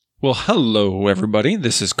Well, hello, everybody.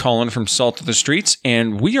 This is Colin from Salt of the Streets,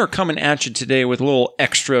 and we are coming at you today with a little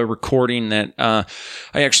extra recording that I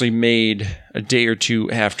actually made a day or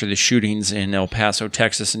two after the shootings in El Paso,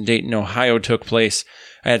 Texas, and Dayton, Ohio took place.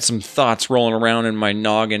 I had some thoughts rolling around in my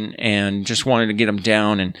noggin and just wanted to get them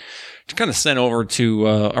down and to kind of send over to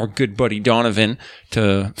our good buddy Donovan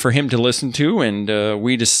for him to listen to, and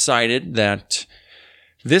we decided that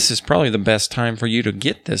this is probably the best time for you to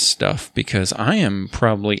get this stuff because I am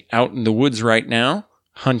probably out in the woods right now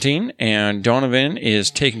hunting, and Donovan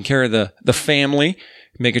is taking care of the family,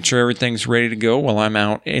 making sure everything's ready to go while I'm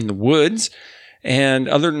out in the woods. And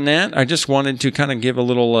other than that, I just wanted to kind of give a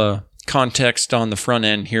little context on the front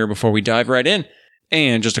end here before we dive right in.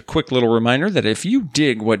 And just a quick little reminder that if you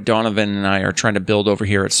dig what Donovan and I are trying to build over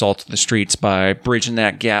here at Salt of the Streets by bridging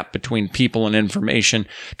that gap between people and information,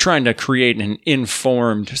 trying to create an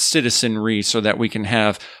informed citizenry so that we can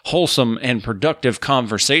have wholesome and productive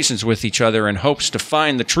conversations with each other in hopes to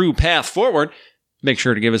find the true path forward, make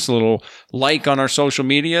sure to give us a little like on our social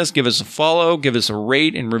medias, give us a follow, give us a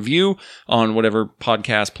rate and review on whatever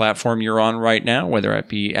podcast platform you're on right now, whether it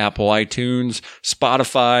be Apple iTunes,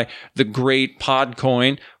 Spotify, the great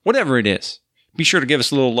Podcoin, whatever it is. Be sure to give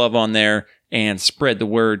us a little love on there and spread the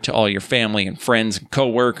word to all your family and friends and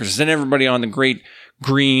coworkers and everybody on the great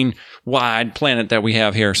green wide planet that we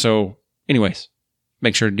have here. So anyways,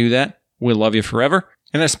 make sure to do that. We'll love you forever.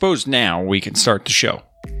 And I suppose now we can start the show.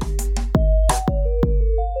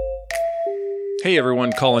 Hey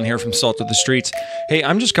everyone, Colin here from Salt of the Streets. Hey,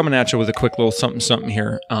 I'm just coming at you with a quick little something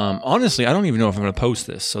here. Honestly, I don't even know if I'm going to post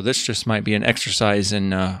this, so this just might be an exercise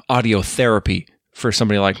in audio therapy for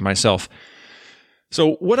somebody like myself.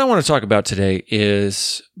 So what I want to talk about today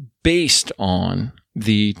is based on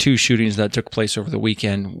the two shootings that took place over the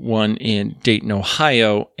weekend, one in Dayton,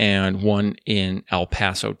 Ohio, and one in El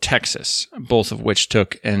Paso, Texas, both of which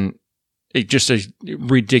took just a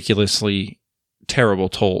ridiculously terrible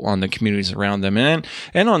toll on the communities around them and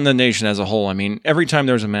on the nation as a whole. I mean, every time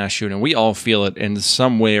there's a mass shooting, we all feel it in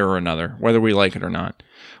some way or another, whether we like it or not,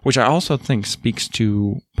 which I also think speaks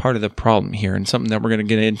to part of the problem here and something that we're going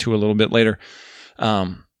to get into a little bit later.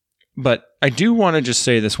 But I do want to just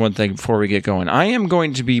say this one thing before we get going. I am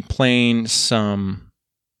going to be playing some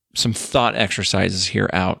thought exercises here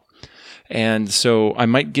out. And so I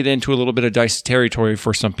might get into a little bit of dicey territory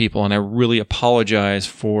for some people, and I really apologize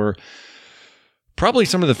for probably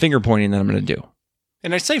some of the finger pointing that I'm going to do.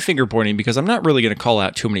 And I say finger pointing because I'm not really going to call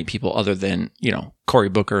out too many people other than, Cory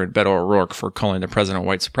Booker and Beto O'Rourke for calling the president a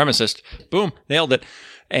white supremacist. Boom, nailed it.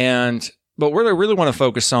 But what I really want to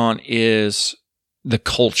focus on is the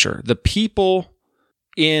culture, the people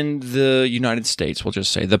in the United States, we'll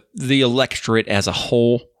just say, the electorate as a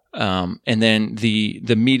whole, and then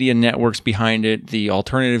the media networks behind it, the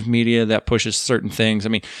alternative media that pushes certain things. I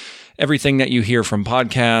mean, everything that you hear from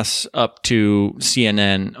podcasts up to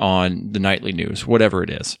CNN on the nightly news, whatever it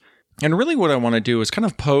is. And really what I want to do is kind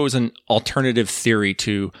of pose an alternative theory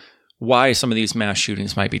to why some of these mass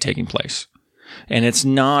shootings might be taking place. And it's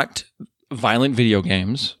not violent video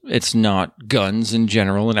games. It's not guns in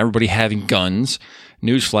general and everybody having guns.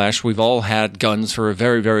 Newsflash, we've all had guns for a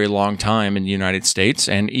very, very long time in the United States.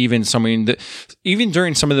 And even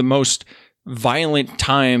during some of the most violent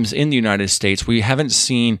times in the United States, we haven't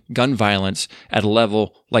seen gun violence at a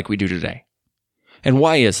level like we do today. And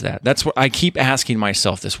why is that? That's what I keep asking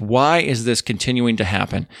myself this. Why is this continuing to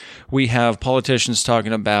happen? We have politicians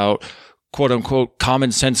talking about quote unquote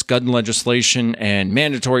common sense gun legislation and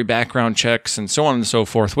mandatory background checks and so on and so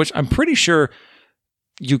forth, which I'm pretty sure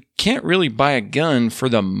you can't really buy a gun for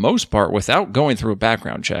the most part without going through a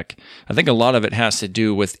background check. I think a lot of it has to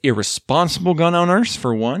do with irresponsible gun owners,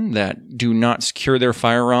 for one, that do not secure their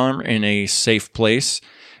firearm in a safe place.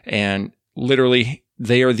 And literally,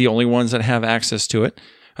 they are the only ones that have access to it.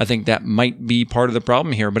 I think that might be part of the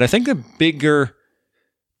problem here. But I think the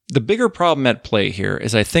bigger problem at play here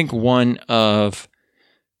is, I think, one of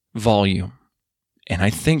volume. And I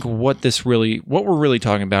think what we're really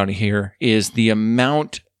talking about here is the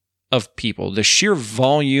amount of people, the sheer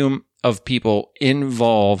volume of people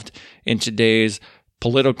involved in today's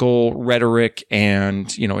political rhetoric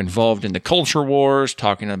and, involved in the culture wars,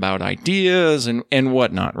 talking about ideas and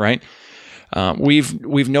whatnot, right?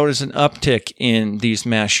 We've noticed an uptick in these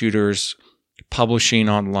mass shooters publishing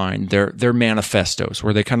online their manifestos,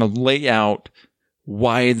 where they kind of lay out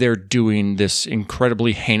why they're doing this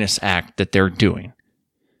incredibly heinous act that they're doing.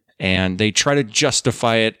 And they try to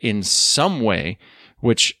justify it in some way,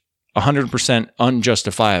 which 100%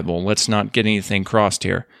 unjustifiable. Let's not get anything crossed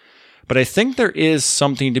here. But I think there is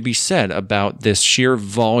something to be said about this sheer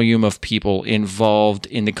volume of people involved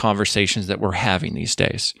in the conversations that we're having these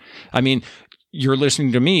days. I mean, you're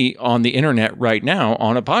listening to me on the internet right now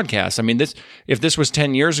on a podcast. I mean, if this was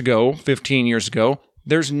 10 years ago, 15 years ago,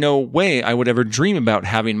 there's no way I would ever dream about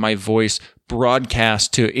having my voice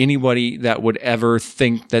broadcast to anybody that would ever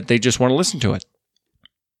think that they just want to listen to it.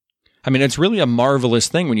 I mean, it's really a marvelous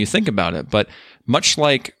thing when you think about it, but much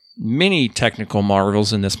like many technical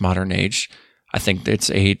marvels in this modern age, I think it's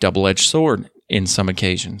a double-edged sword in some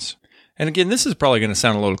occasions. And again, this is probably going to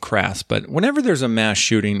sound a little crass, but whenever there's a mass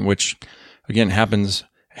shooting, which again happens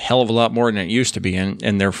a hell of a lot more than it used to be, and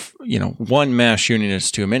one mass shooting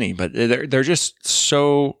is too many, but there's just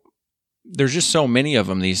so many of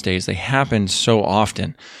them these days. They happen so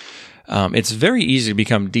often. It's very easy to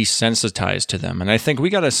become desensitized to them. And I think we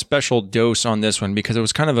got a special dose on this one because it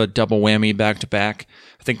was kind of a double whammy back to back.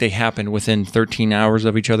 I think they happened within 13 hours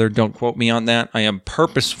of each other. Don't quote me on that. I am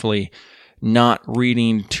purposefully not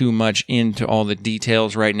reading too much into all the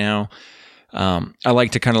details right now. I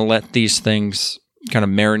like to kind of let these things kind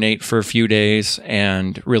of marinate for a few days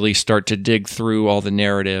and really start to dig through all the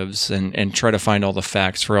narratives and try to find all the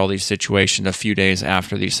facts for all these situations a few days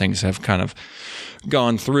after these things have kind of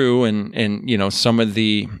gone through, and some of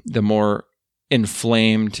the more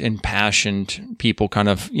inflamed, impassioned people kind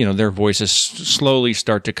of, their voices slowly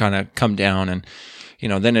start to kind of come down, and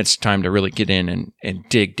then it's time to really get in and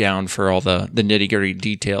dig down for all the nitty-gritty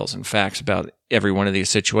details and facts about every one of these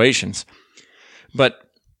situations. But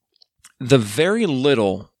the very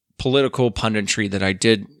little political punditry that I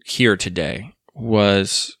did hear today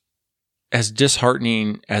was as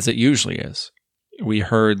disheartening as it usually is. We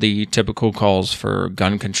heard the typical calls for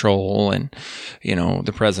gun control, and,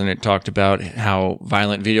 the president talked about how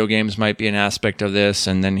violent video games might be an aspect of this.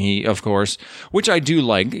 And then he, of course, which I do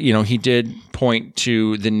like, he did point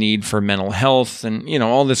to the need for mental health and,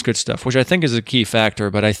 all this good stuff, which I think is a key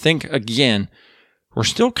factor. But I think, again, we're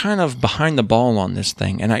still kind of behind the ball on this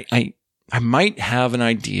thing. And I might have an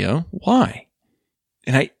idea why.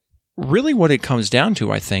 And really what it comes down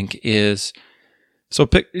to, I think, is... So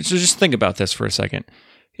just think about this for a second.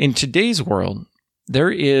 In today's world, there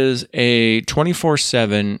is a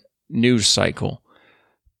 24/7 news cycle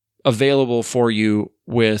available for you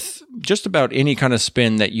with just about any kind of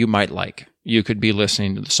spin that you might like. You could be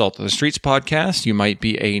listening to the Salt of the Streets podcast. You might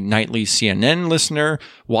be a nightly CNN listener,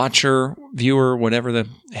 watcher, viewer, whatever the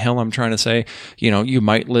hell I'm trying to say. You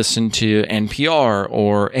might listen to NPR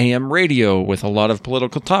or AM radio with a lot of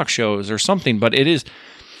political talk shows or something, but it is...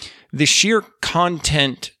 the sheer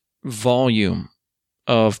content volume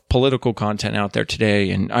of political content out there today,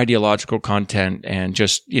 and ideological content, and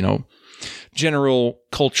just, general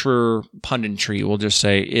culture punditry, we'll just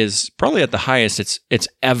say, is probably at the highest it's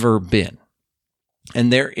ever been.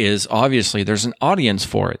 And there's an audience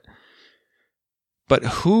for it. But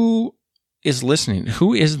who is listening?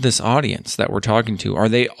 Who is this audience that we're talking to? Are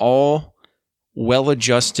they all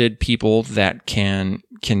well-adjusted people that can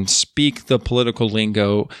speak the political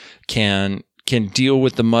lingo, can deal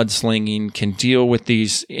with the mudslinging, can deal with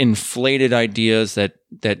these inflated ideas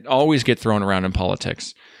that always get thrown around in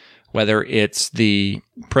politics? Whether it's the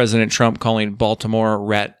President Trump calling Baltimore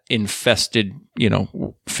rat-infested,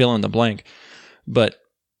 fill in the blank. But,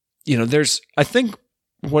 I think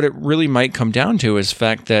what it really might come down to is the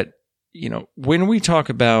fact that, when we talk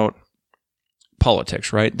about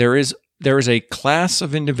politics, right, there is a class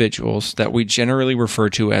of individuals that we generally refer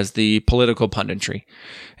to as the political punditry.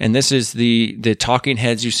 And this is the talking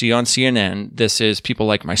heads you see on CNN. This is people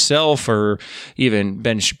like myself, or even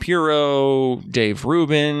Ben Shapiro, Dave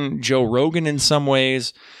Rubin, Joe Rogan in some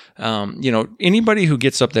ways. Anybody who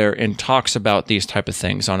gets up there and talks about these type of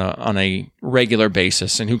things on a regular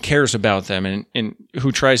basis, and who cares about them, and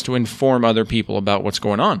who tries to inform other people about what's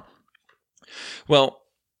going on. Well,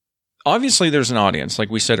 obviously, there's an audience, like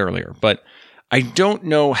we said earlier, but I don't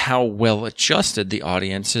know how well adjusted the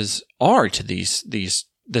audiences are to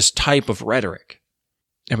this type of rhetoric.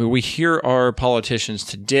 I mean, we hear our politicians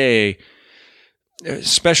today,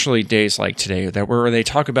 especially days like today, where they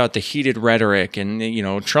talk about the heated rhetoric, and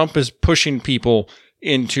Trump is pushing people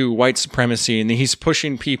into white supremacy, and he's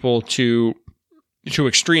pushing people to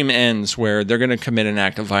extreme ends where they're going to commit an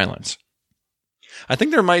act of violence. I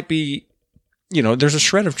think there might be. There's a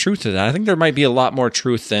shred of truth to that. I think there might be a lot more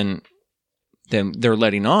truth than they're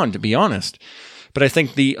letting on, to be honest. But I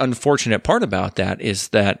think the unfortunate part about that is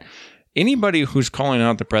that anybody who's calling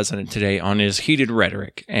out the president today on his heated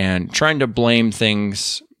rhetoric and trying to blame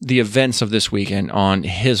the events of this weekend on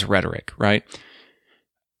his rhetoric, right?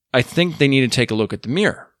 I think they need to take a look at the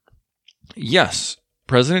mirror. Yes,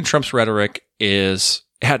 President Trump's rhetoric is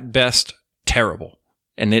at best terrible.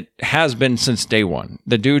 And it has been since day one.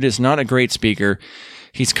 The dude is not a great speaker.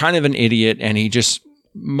 He's kind of an idiot, and he just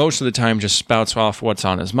most of the time just spouts off what's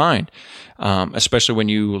on his mind, especially when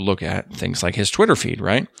you look at things like his Twitter feed,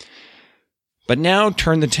 right? But now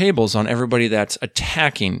turn the tables on everybody that's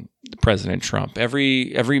attacking President Trump.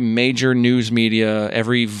 Every major news media,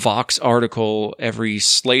 every Vox article, every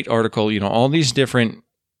Slate article, all these different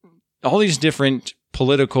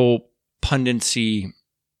political pundency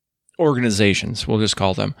organizations, we'll just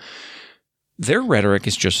call them, their rhetoric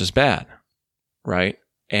is just as bad, right?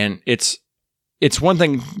 And it's one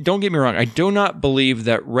thing, don't get me wrong, I do not believe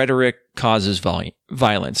that rhetoric causes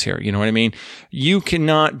violence here. You know what I mean?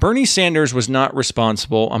 Bernie Sanders was not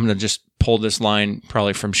responsible. I'm going to just pull this line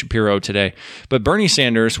probably from Shapiro today, but Bernie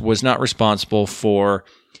Sanders was not responsible for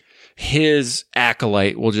his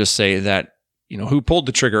acolyte, we'll just say that, who pulled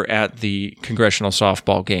the trigger at the congressional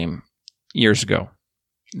softball game years ago.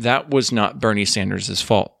 That was not Bernie Sanders'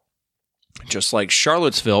 fault. Just like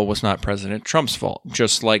Charlottesville was not President Trump's fault.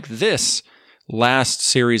 Just like this last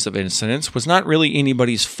series of incidents was not really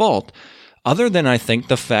anybody's fault, other than I think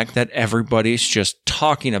the fact that everybody's just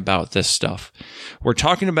talking about this stuff. We're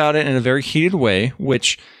talking about it in a very heated way,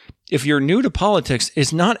 which, if you're new to politics,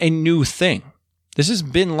 is not a new thing. This has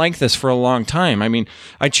been like this for a long time. I mean,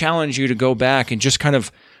 I challenge you to go back and just kind of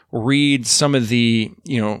read some of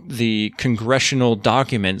the congressional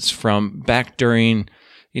documents from back during,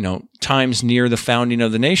 times near the founding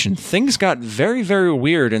of the nation. Things got very, very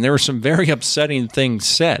weird, and there were some very upsetting things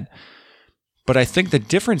said. But I think the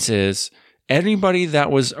difference is anybody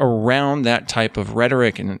that was around that type of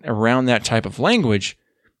rhetoric and around that type of language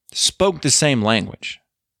spoke the same language.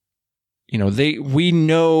 We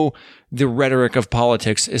know the rhetoric of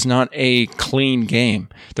politics is not a clean game.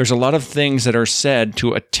 There's a lot of things that are said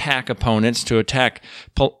to attack opponents,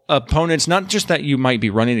 not just that you might be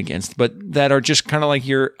running against, but that are just kind of like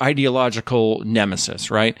your ideological nemesis,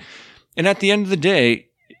 right? And at the end of the day,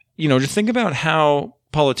 just think about how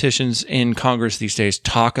politicians in Congress these days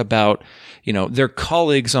talk about, their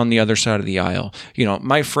colleagues on the other side of the aisle.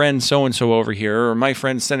 My friend so-and-so over here, or my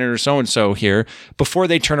friend Senator so-and-so here, before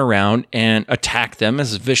they turn around and attack them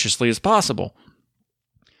as viciously as possible.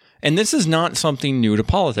 And this is not something new to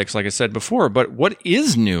politics, like I said before, but what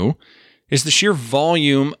is new is the sheer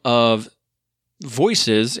volume of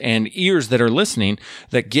voices and ears that are listening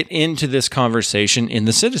that get into this conversation in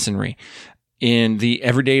the citizenry, in the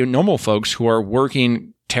everyday normal folks who are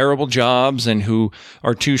working terrible jobs and who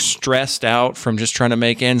are too stressed out from just trying to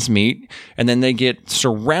make ends meet. And then they get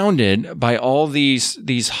surrounded by all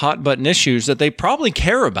these hot button issues that they probably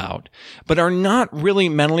care about, but are not really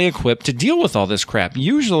mentally equipped to deal with all this crap.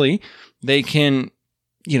 Usually they can,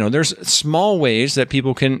 there's small ways that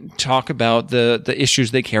people can talk about the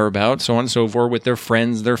issues they care about, so on and so forth, with their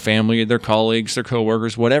friends, their family, their colleagues, their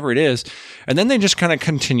coworkers, whatever it is. And then they just kind of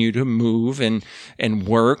continue to move and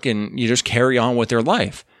work, and you just carry on with their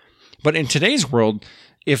life. But in today's world,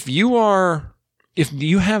 if you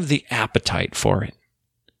have the appetite for it,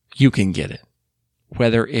 you can get it.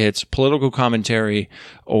 Whether it's political commentary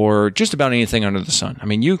or just about anything under the sun. I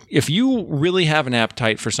mean, if you really have an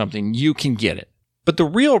appetite for something, you can get it. But the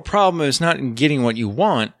real problem is not in getting what you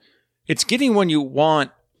want. It's getting what you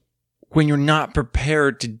want when you're not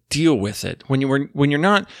prepared to deal with it, when you're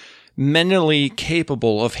not mentally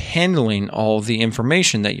capable of handling all of the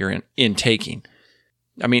information that you're intaking.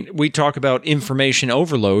 I mean, we talk about information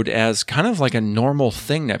overload as kind of like a normal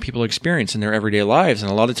thing that people experience in their everyday lives.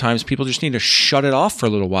 And a lot of times people just need to shut it off for a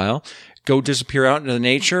little while, go disappear out into the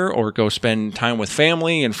nature, or go spend time with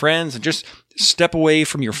family and friends and just step away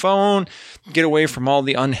from your phone, get away from all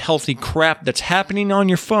the unhealthy crap that's happening on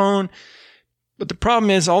your phone. But the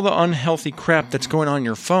problem is all the unhealthy crap that's going on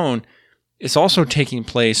your phone is also taking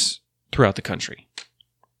place throughout the country.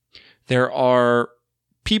 There are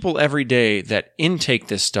people every day that intake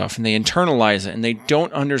this stuff and they internalize it, and they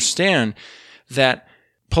don't understand that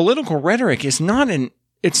political rhetoric is not an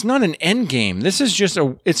end game. This is just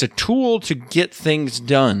it's a tool to get things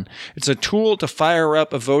done. It's a tool to fire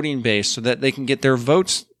up a voting base so that they can get their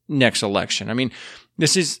votes next election. I mean,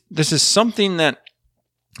 this is something that,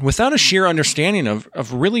 without a sheer understanding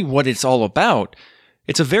of really what it's all about,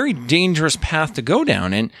 it's a very dangerous path to go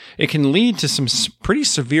down, and it can lead to some pretty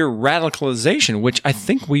severe radicalization, which I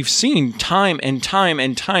think we've seen time and time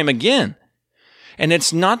and time again. And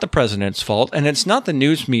it's not the president's fault, and it's not the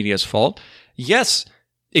news media's fault. Yes,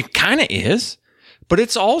 it kind of is, but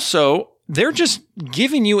it's also, they're just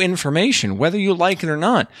giving you information, whether you like it or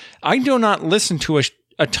not. I do not listen to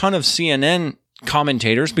a ton of CNN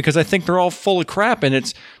commentators because I think they're all full of crap,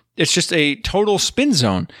 and It's just a total spin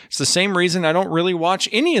zone. It's the same reason I don't really watch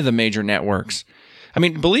any of the major networks. I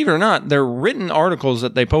mean, believe it or not, their written articles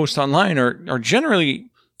that they post online are generally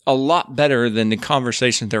a lot better than the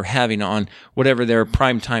conversations they're having on whatever their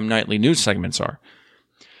primetime nightly news segments are.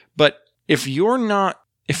 But if you're not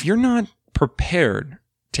prepared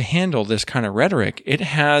to handle this kind of rhetoric, it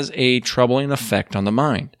has a troubling effect on the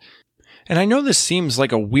mind. And I know this seems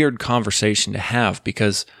like a weird conversation to have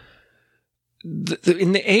because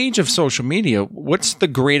in the age of social media, what's the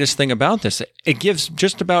greatest thing about this? It gives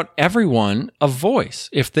just about everyone a voice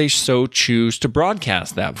if they so choose to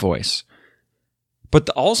broadcast that voice. But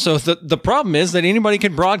also, the problem is that anybody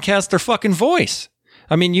can broadcast their fucking voice.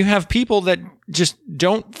 I mean, you have people that just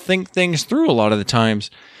don't think things through a lot of the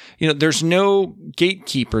times. There's no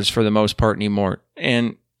gatekeepers for the most part anymore.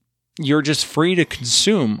 And you're just free to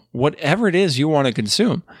consume whatever it is you want to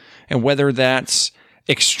consume. And whether that's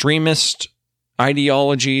extremist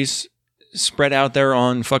ideologies spread out there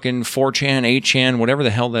on fucking 4chan, 8chan, whatever the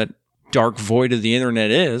hell that dark void of the internet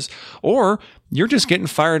is, or you're just getting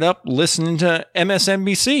fired up listening to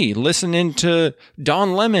MSNBC, listening to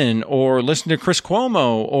Don Lemon, or listening to Chris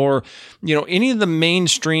Cuomo, or, any of the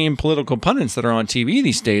mainstream political pundits that are on TV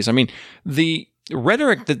these days. I mean, the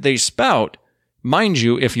rhetoric that they spout, mind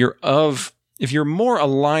you, if you're more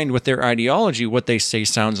aligned with their ideology, what they say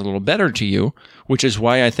sounds a little better to you, which is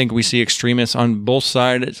why I think we see extremists on both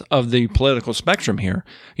sides of the political spectrum here.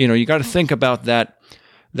 You got to think about that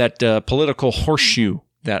political horseshoe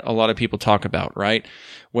that a lot of people talk about, right?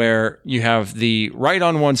 Where you have the right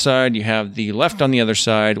on one side, you have the left on the other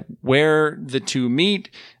side. Where the two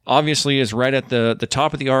meet, obviously, is right at the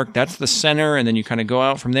top of the arc. That's the center, and then you kind of go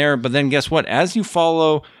out from there. But then guess what? As you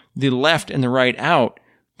follow the left and the right out,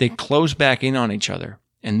 they close back in on each other.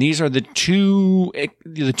 And these are the two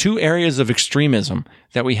areas of extremism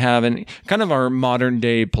that we have in kind of our modern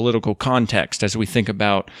day political context as we think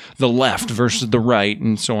about the left versus the right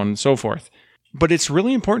and so on and so forth. But it's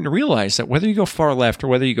really important to realize that whether you go far left or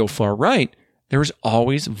whether you go far right, there is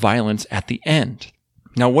always violence at the end.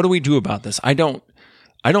 Now, what do we do about this? I don't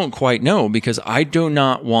quite know, because I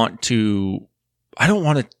don't want to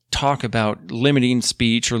talk about limiting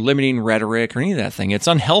speech or limiting rhetoric or any of that thing. It's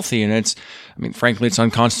unhealthy, and frankly, it's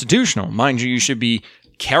unconstitutional. Mind you, you should be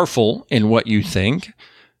careful in what you think,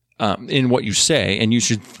 in what you say, and you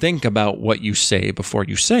should think about what you say before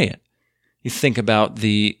you say it. You think about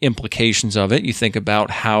the implications of it. You think about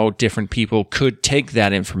how different people could take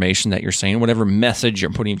that information that you're saying, whatever message you're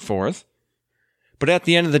putting forth. But at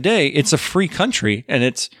the end of the day, it's a free country, and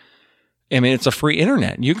it's a free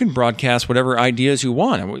internet. You can broadcast whatever ideas you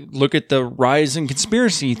want. Look at the rise in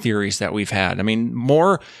conspiracy theories that we've had.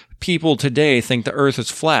 More people today think the earth is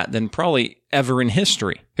flat than probably ever in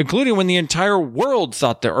history, including when the entire world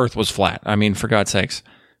thought the earth was flat. For God's sakes,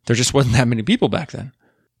 there just wasn't that many people back then.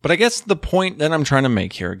 But I guess the point that I'm trying to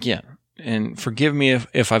make here again, and forgive me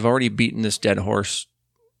if I've already beaten this dead horse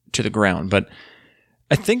to the ground, but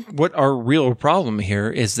I think what our real problem here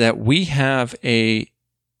is that we have an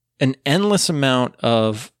endless amount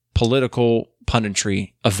of political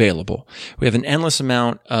punditry available. We have an endless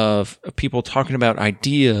amount of people talking about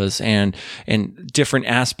ideas and different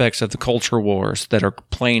aspects of the culture wars that are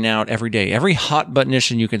playing out every day. Every hot button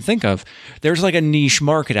issue you can think of, there's like a niche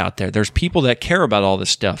market out there. There's people that care about all this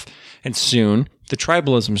stuff. And soon the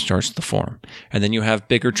tribalism starts to form. And then you have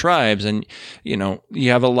bigger tribes, and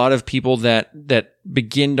you have a lot of people that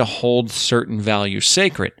begin to hold certain values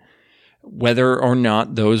sacred, whether or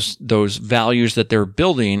not those values that they're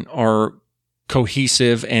building are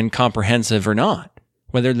cohesive and comprehensive or not,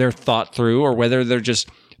 whether they're thought through or whether they're just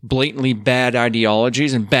blatantly bad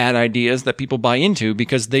ideologies and bad ideas that people buy into,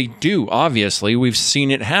 because they do. Obviously, we've seen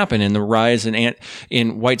it happen in the rise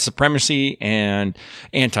in white supremacy and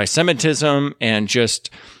anti-Semitism and just,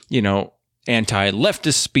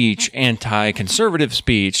 anti-leftist speech, anti-conservative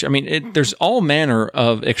speech. There's all manner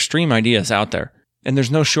of extreme ideas out there. And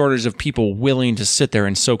there's no shortage of people willing to sit there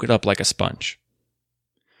and soak it up like a sponge.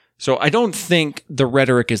 So I don't think the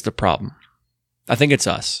rhetoric is the problem. I think it's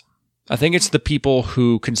us. I think it's the people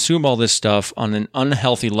who consume all this stuff on an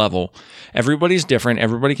unhealthy level. Everybody's different.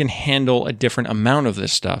 Everybody can handle a different amount of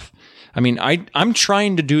this stuff. I'm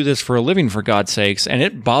trying to do this for a living, for God's sakes, and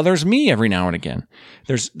it bothers me every now and again.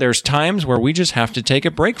 There's times where we just have to take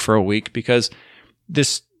a break for a week because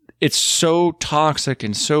it's so toxic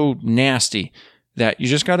and so nasty that you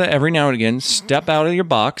just got to every now and again step out of your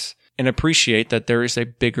box and appreciate that there is a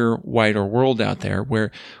bigger, wider world out there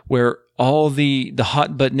where all the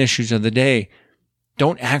hot button issues of the day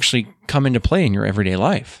don't actually come into play in your everyday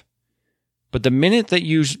life. But the minute that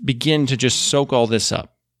you begin to just soak all this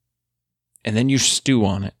up, and then you stew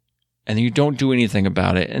on it, and you don't do anything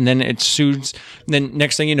about it. And then it soothes. Then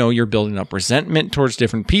next thing you know, you're building up resentment towards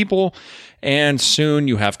different people. And soon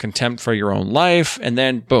you have contempt for your own life. And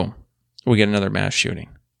then boom, we get another mass shooting.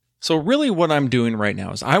 So really what I'm doing right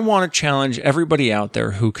now is I want to challenge everybody out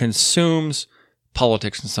there who consumes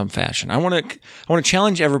politics in some fashion. I want to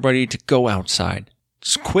challenge everybody to go outside.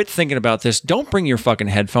 Just quit thinking about this. Don't bring your fucking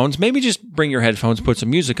headphones. Maybe just bring your headphones, put some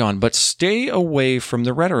music on, but stay away from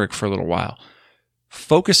the rhetoric for a little while.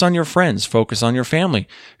 Focus on your friends. Focus on your family.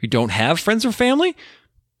 If you don't have friends or family,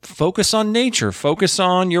 focus on nature. Focus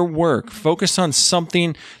on your work. Focus on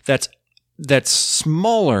something that's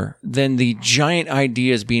smaller than the giant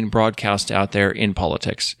ideas being broadcast out there in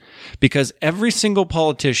politics. Because every single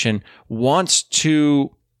politician wants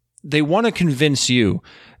to convince you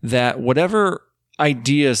that whatever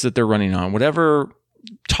ideas that they're running on, whatever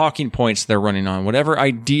talking points they're running on, whatever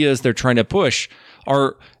ideas they're trying to push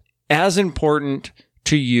are as important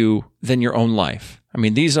to you than your own life. I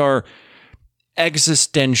mean, these are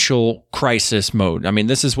existential crisis mode. I mean,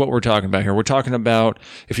 this is what we're talking about here. We're talking about,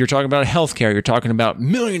 if you're talking about healthcare, you're talking about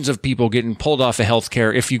millions of people getting pulled off of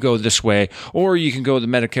healthcare if you go this way, or you can go the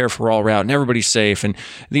Medicare for all route and everybody's safe. And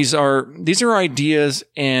these are ideas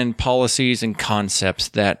and policies and concepts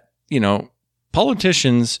that,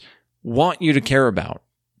 politicians want you to care about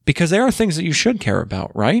because they are things that you should care about,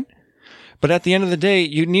 right? But at the end of the day,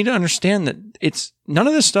 you need to understand that none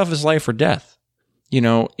of this stuff is life or death.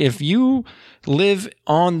 If you live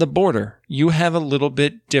on the border, you have a little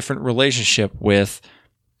bit different relationship with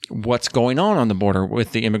what's going on the border,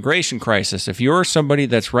 with the immigration crisis. If you're somebody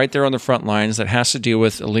that's right there on the front lines that has to deal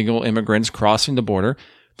with illegal immigrants crossing the border,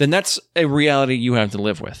 then that's a reality you have to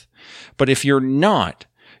live with. But if you're not,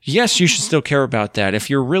 yes, you should still care about that. If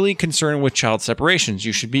you're really concerned with child separations,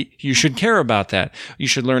 you should care about that. You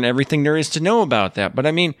should learn everything there is to know about that. But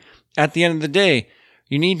I mean, at the end of the day,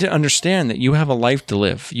 you need to understand that you have a life to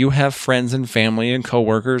live. You have friends and family and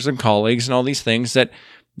coworkers and colleagues and all these things that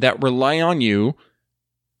rely on you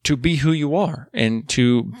to be who you are and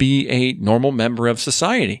to be a normal member of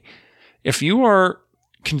society. If you are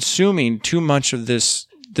consuming too much of this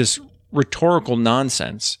rhetorical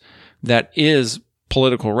nonsense that is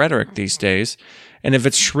political rhetoric these days, and if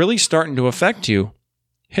it's really starting to affect you,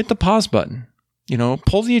 hit the pause button.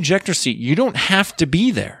 Pull the ejector seat. You don't have to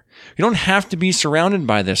be there. You don't have to be surrounded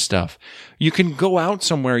by this stuff. You can go out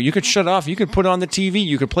somewhere. You could shut off. You could put on the TV.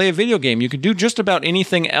 You could play a video game. You could do just about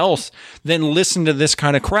anything else than listen to this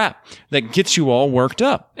kind of crap that gets you all worked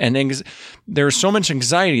up. And there's so much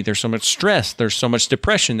anxiety. There's so much stress. There's so much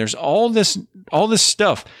depression. There's all this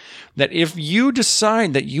stuff that if you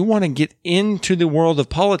decide that you want to get into the world of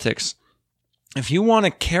politics, if you want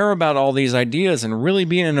to care about all these ideas and really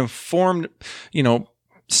be an informed,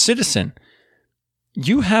 citizen,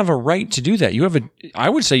 you have a right to do that. I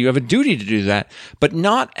would say you have a duty to do that, but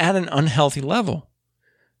not at an unhealthy level.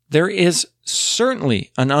 There is certainly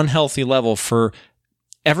an unhealthy level for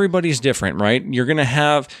everybody's different, right? You're going to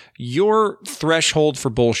have your threshold for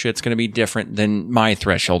bullshit is going to be different than my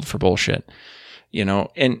threshold for bullshit,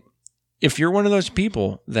 and if you're one of those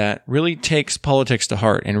people that really takes politics to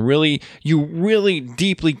heart and you really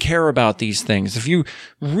deeply care about these things, if you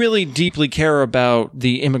really deeply care about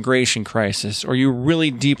the immigration crisis, or you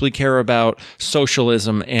really deeply care about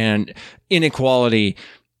socialism and inequality,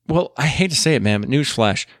 well, I hate to say it, man, but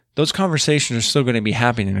newsflash, those conversations are still going to be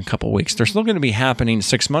happening in a couple of weeks. They're still going to be happening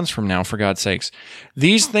 6 months from now, for God's sakes.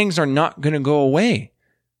 These things are not going to go away.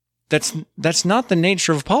 That's not the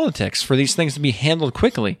nature of politics, for these things to be handled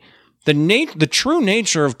quickly. The true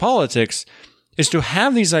nature of politics is to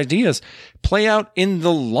have these ideas play out in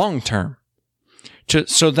the long term,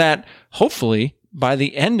 so that hopefully by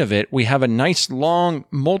the end of it, we have a nice long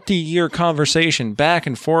multi-year conversation back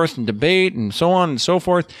and forth and debate and so on and so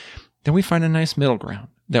forth. Then we find a nice middle ground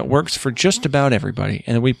that works for just about everybody,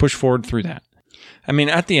 and then we push forward through that. I mean,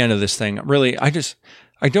 at the end of this thing, really, I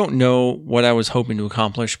don't know what I was hoping to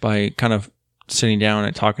accomplish by kind of sitting down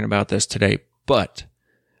and talking about this today, but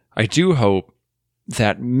I do hope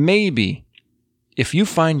that maybe if you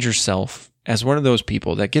find yourself as one of those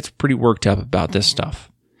people that gets pretty worked up about this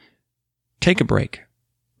stuff, take a break.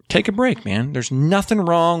 Take a break, man. There's nothing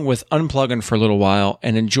wrong with unplugging for a little while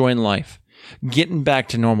and enjoying life, getting back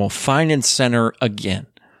to normal, finding center again.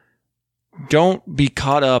 Don't be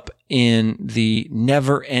caught up in the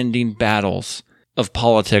never-ending battles of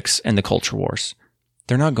politics and the culture wars.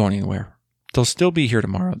 They're not going anywhere. They'll still be here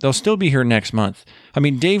tomorrow. They'll still be here next month. I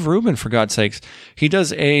mean, Dave Rubin, for God's sakes, he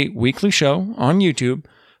does a weekly show on YouTube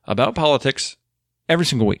about politics every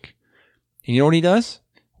single week. And you know what he does?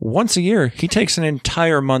 Once a year, he takes an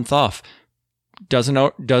entire month off,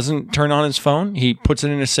 doesn't turn on his phone. He puts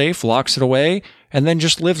it in a safe, locks it away, and then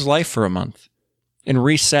just lives life for a month and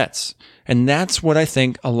resets. And that's what I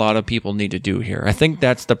think a lot of people need to do here. I think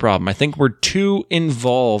that's the problem. I think we're too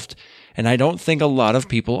involved, and I don't think a lot of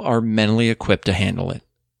people are mentally equipped to handle it.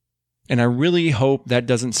 And I really hope that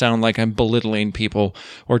doesn't sound like I'm belittling people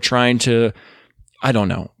or trying to, I don't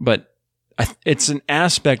know, but it's an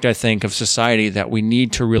aspect, I think, of society that we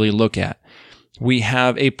need to really look at. We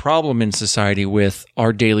have a problem in society with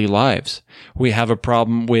our daily lives. We have a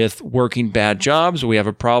problem with working bad jobs. We have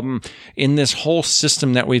a problem in this whole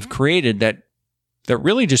system that we've created that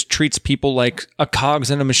really just treats people like a cogs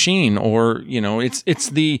in a machine, or, it's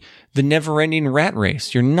the never-ending rat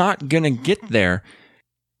race. You're not going to get there.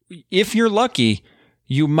 If you're lucky,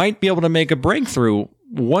 you might be able to make a breakthrough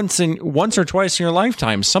once or twice in your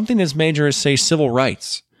lifetime. Something as major as, say, civil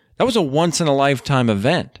rights. That was a once-in-a-lifetime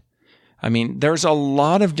event. I mean, there's a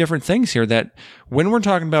lot of different things here that when we're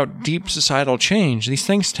talking about deep societal change, these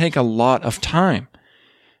things take a lot of time.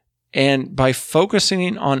 And by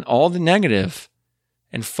focusing on all the negative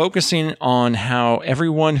and focusing on how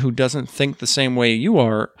everyone who doesn't think the same way you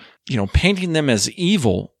are, painting them as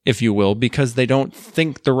evil, if you will, because they don't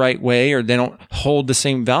think the right way or they don't hold the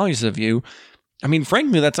same values of you. I mean,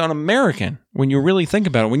 frankly, that's un-American when you really think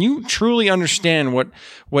about it. When you truly understand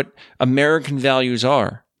what American values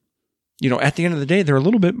are, at the end of the day, they're a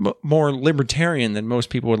little bit more libertarian than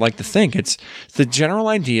most people would like to think. It's the general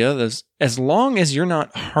idea that as long as you're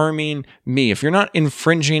not harming me, if you're not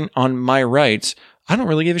infringing on my rights, I don't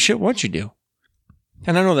really give a shit what you do.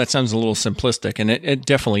 And I know that sounds a little simplistic, and it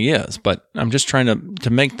definitely is, but I'm just trying to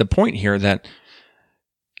make the point here that,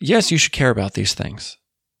 yes, you should care about these things,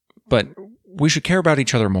 but we should care about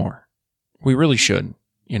each other more. We really should.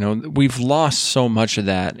 We've lost so much of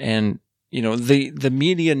that, and the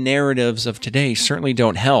media narratives of today certainly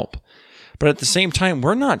don't help. But at the same time,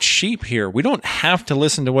 we're not sheep here. We don't have to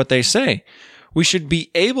listen to what they say. We should be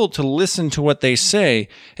able to listen to what they say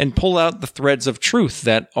and pull out the threads of truth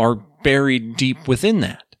that are buried deep within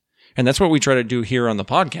that. And that's what we try to do here on the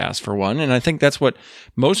podcast, for one. And I think that's what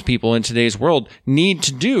most people in today's world need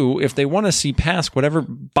to do if they want to see past whatever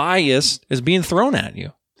bias is being thrown at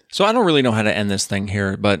you. So I don't really know how to end this thing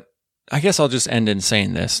here, but I guess I'll just end in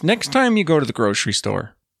saying this. Next time you go to the grocery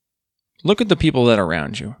store, look at the people that are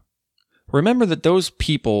around you. Remember that those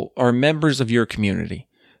people are members of your community.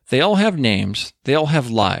 They all have names. They all have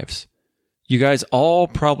lives. You guys all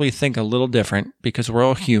probably think a little different because we're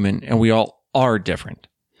all human and we all are different.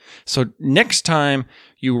 So next time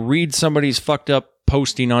you read somebody's fucked up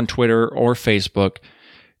posting on Twitter or Facebook,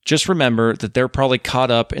 just remember that they're probably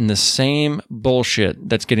caught up in the same bullshit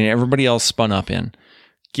that's getting everybody else spun up in.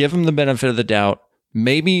 Give them the benefit of the doubt.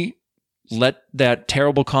 Maybe let that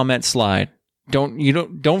terrible comment slide.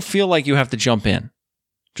 Don't feel like you have to jump in.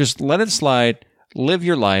 Just let it slide, live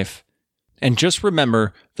your life, and just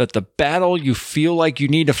remember that the battle you feel like you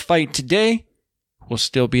need to fight today will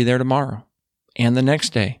still be there tomorrow and the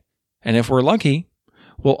next day. And if we're lucky,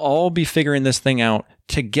 we'll all be figuring this thing out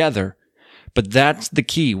together. But that's the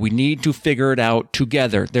key. We need to figure it out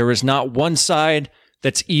together. There is not one side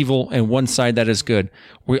that's evil and one side that is good.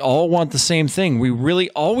 We all want the same thing.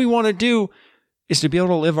 All we want to do is to be able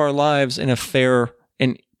to live our lives in a fair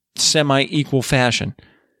and semi-equal fashion.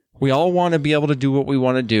 We all want to be able to do what we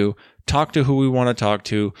want to do, talk to who we want to talk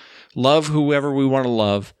to, love whoever we want to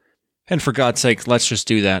love. And for God's sake, let's just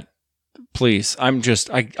do that. Please.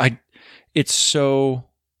 It's so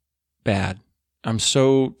bad. I'm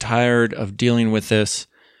so tired of dealing with this.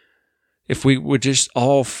 If we would just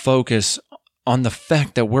all focus on the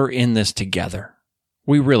fact that we're in this together.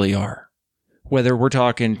 We really are. Whether we're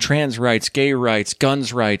talking trans rights, gay rights,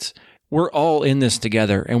 guns rights, we're all in this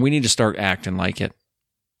together, and we need to start acting like it.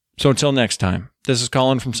 So until next time, this is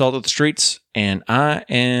Colin from Salt of the Streets, and I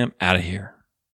am out of here.